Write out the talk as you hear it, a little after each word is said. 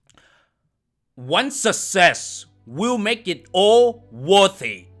One success will make it all worth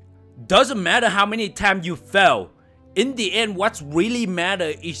it. Doesn't matter how many times you fail. In the end, what's really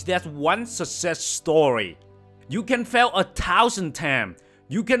matter is that one success story. You can fail 1,000 times.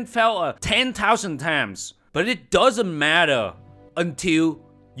 You can fail 10,000 times. But it doesn't matter until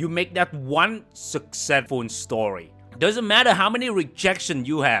you make that one successful story. Doesn't matter how many rejection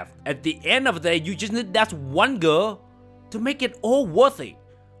you have. At the end of the day, you just need that one girl to make it all worth it.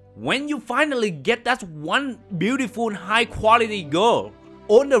 When you finally get that one beautiful high quality girl,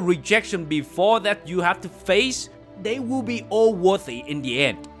 all the rejection before that you have to face, they will be all worth it in the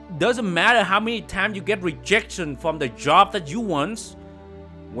end. Doesn't matter how many times you get rejection from the job that you want.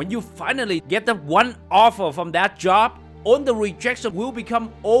 When you finally get that one offer from that job, all the rejection will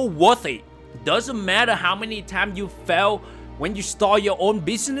become all worth it. Doesn't matter how many times you fail when you start your own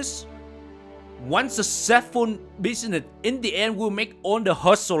business. One successful business in the end will make all the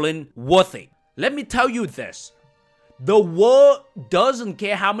hustling worth it. Let me tell you this. The world doesn't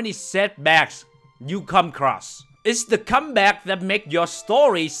care how many setbacks you come across. It's the comeback that make your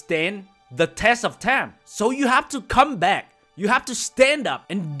story stand the test of time. So you have to come back. You have to stand up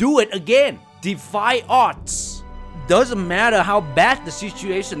and do it again. Defy odds. Doesn't matter how bad the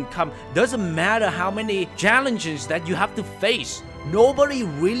situation comes. Doesn't matter how many challenges that you have to face. Nobody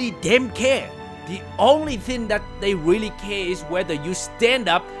really damn care. The only thing that they really care is whether you stand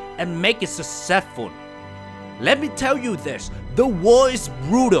up and make it successful. Let me tell you this. The world is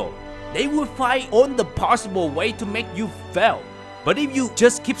brutal. They will find all the possible way to make you fail. But if you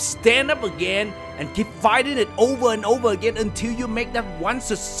just keep stand up again and keep fighting it over and over again until you make that one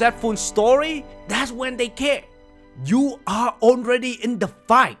successful story, that's when they care. You are already in the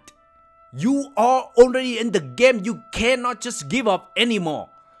fight. You are already in the game. You cannot just give up anymore.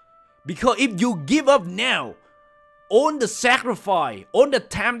 Because if you give up now, all the sacrifice, all the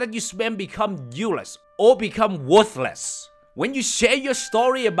time that you spend become useless or become worthless. When you share your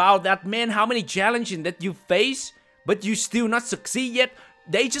story about that, man, how many challenges that you face, but you still not succeed yet,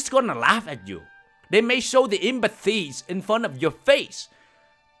 they just gonna laugh at you. They may show the empathies in front of your face,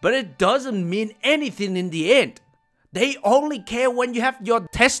 but it doesn't mean anything in the end. They only care when you have your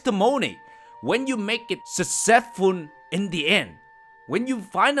testimony, when you make it successful in the end, when you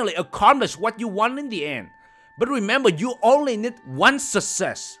finally accomplish what you want in the end. But remember, you only need one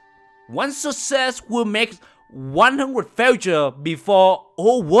success. One success will make 100 failure before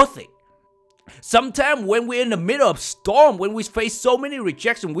all worth it. Sometimes when we're in the middle of storm, when we face so many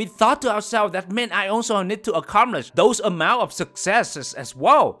rejection, we thought to ourselves that, man, I also need to accomplish those amount of successes as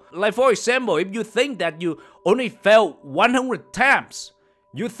well. Like for example, if you think that you only failed 100 times,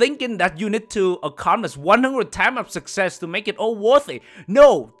 you're thinking that you need to accomplish 100 times of success to make it all worth it.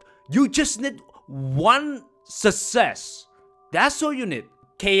 No, you just need one success. That's all you need.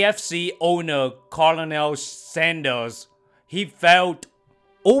 KFC owner Colonel Sanders, he failed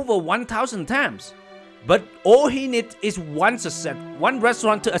over 1,000 times. But all he needs is one success, one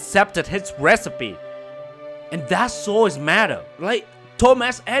restaurant to accept his recipe. And that's all it matters. Like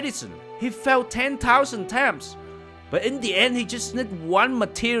Thomas Edison, he failed 10,000 times. But in the end, he just needs one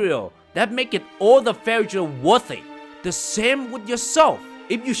material that make it all the failure worth it. The same with yourself.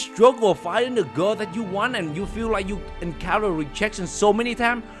 If you struggle finding the girl that you want and you feel like you encounter rejection so many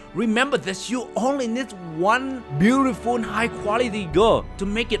times, remember that you only need one beautiful, high quality girl to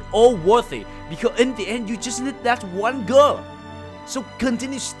make it all worth it. Because in the end, you just need that one girl. So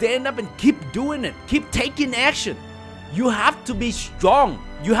continue stand up and keep doing it. Keep taking action. You have to be strong.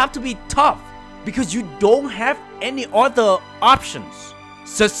 You have to be tough. Because you don't have any other options.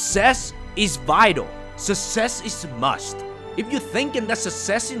 Success is vital. Success is a must. If you're thinking that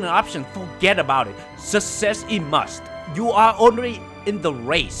success is an option, forget about it. Success is a must. You are already in the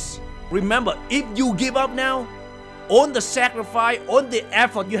race. Remember, if you give up now, all the sacrifice, all the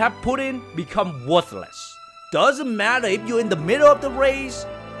effort you have put in become worthless. Doesn't matter if you're in the middle of the race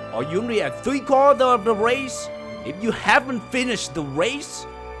or you're only at 3/4 of the race. If you haven't finished the race,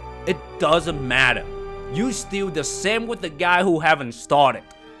 it doesn't matter. You still the same with the guy who haven't started.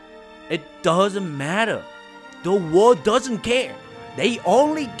 It doesn't matter. The world doesn't care. They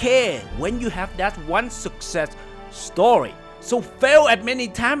only care when you have that one success story. So fail as many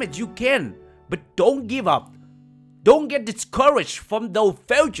times as you can, but don't give up. Don't get discouraged from those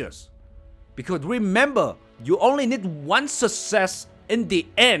failures. Because remember, you only need one success in the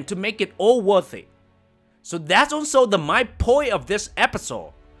end to make it all worth it. So that's also my point of this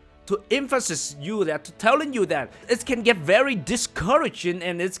episode. To emphasize you that, to telling you that it can get very discouraging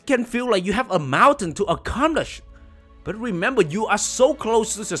and it can feel like you have a mountain to accomplish. But remember, you are so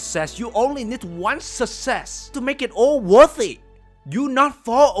close to success. You only need one success to make it all worth it. You not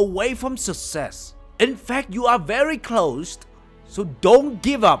far away from success. In fact, you are very close. So don't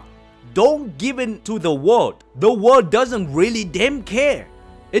give up. Don't give in to the world. The world doesn't really damn care.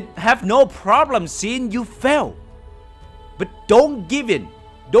 It have no problem seeing you fail. But don't give in.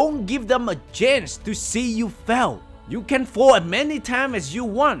 Don't give them a chance to see you fail. You can fall as many times as you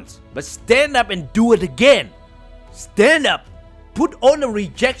want, but stand up and do it again. Stand up. Put all the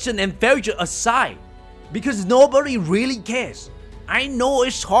rejection and failure aside, because nobody really cares. I know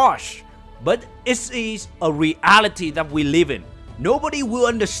it's harsh, but it is a reality that we live in. Nobody will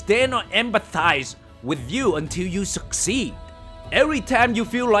understand or empathize with you until you succeed. Every time you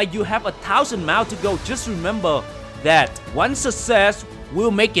feel like you have 1,000 miles to go, just remember that one success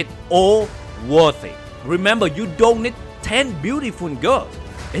will make it all worth it. Remember, you don't need 10 beautiful girls.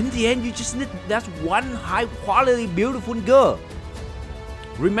 In the end, you just need that one high quality beautiful girl.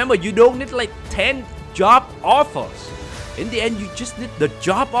 Remember, you don't need like 10 job offers. In the end, you just need the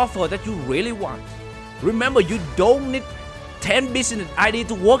job offer that you really want. Remember, you don't need 10 business ideas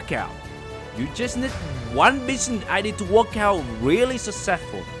to work out. You just need one business idea to work out really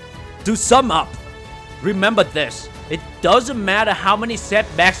successful. To sum up, remember this. It doesn't matter how many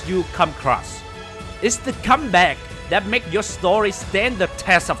setbacks you come across. It's the comeback that make your story stand the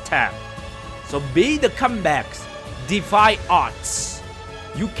test of time. So be the comebacks. Defy odds.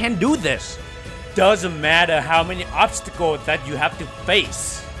 You can do this. Doesn't matter how many obstacles that you have to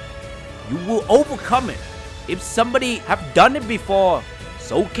face. You will overcome it. If somebody have done it before,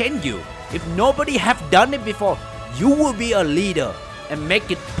 so can you. If nobody have done it before, you will be a leader and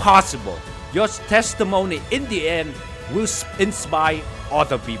make it possible. Your testimony in the end will inspire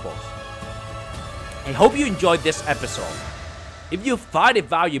other people. I hope you enjoyed this episode. If you find it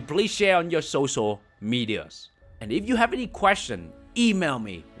valuable, please share on your social medias. And if you have any question, email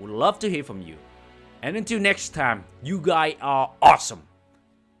me. Would love to hear from you. And until next time, you guys are awesome.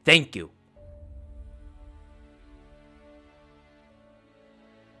 Thank you.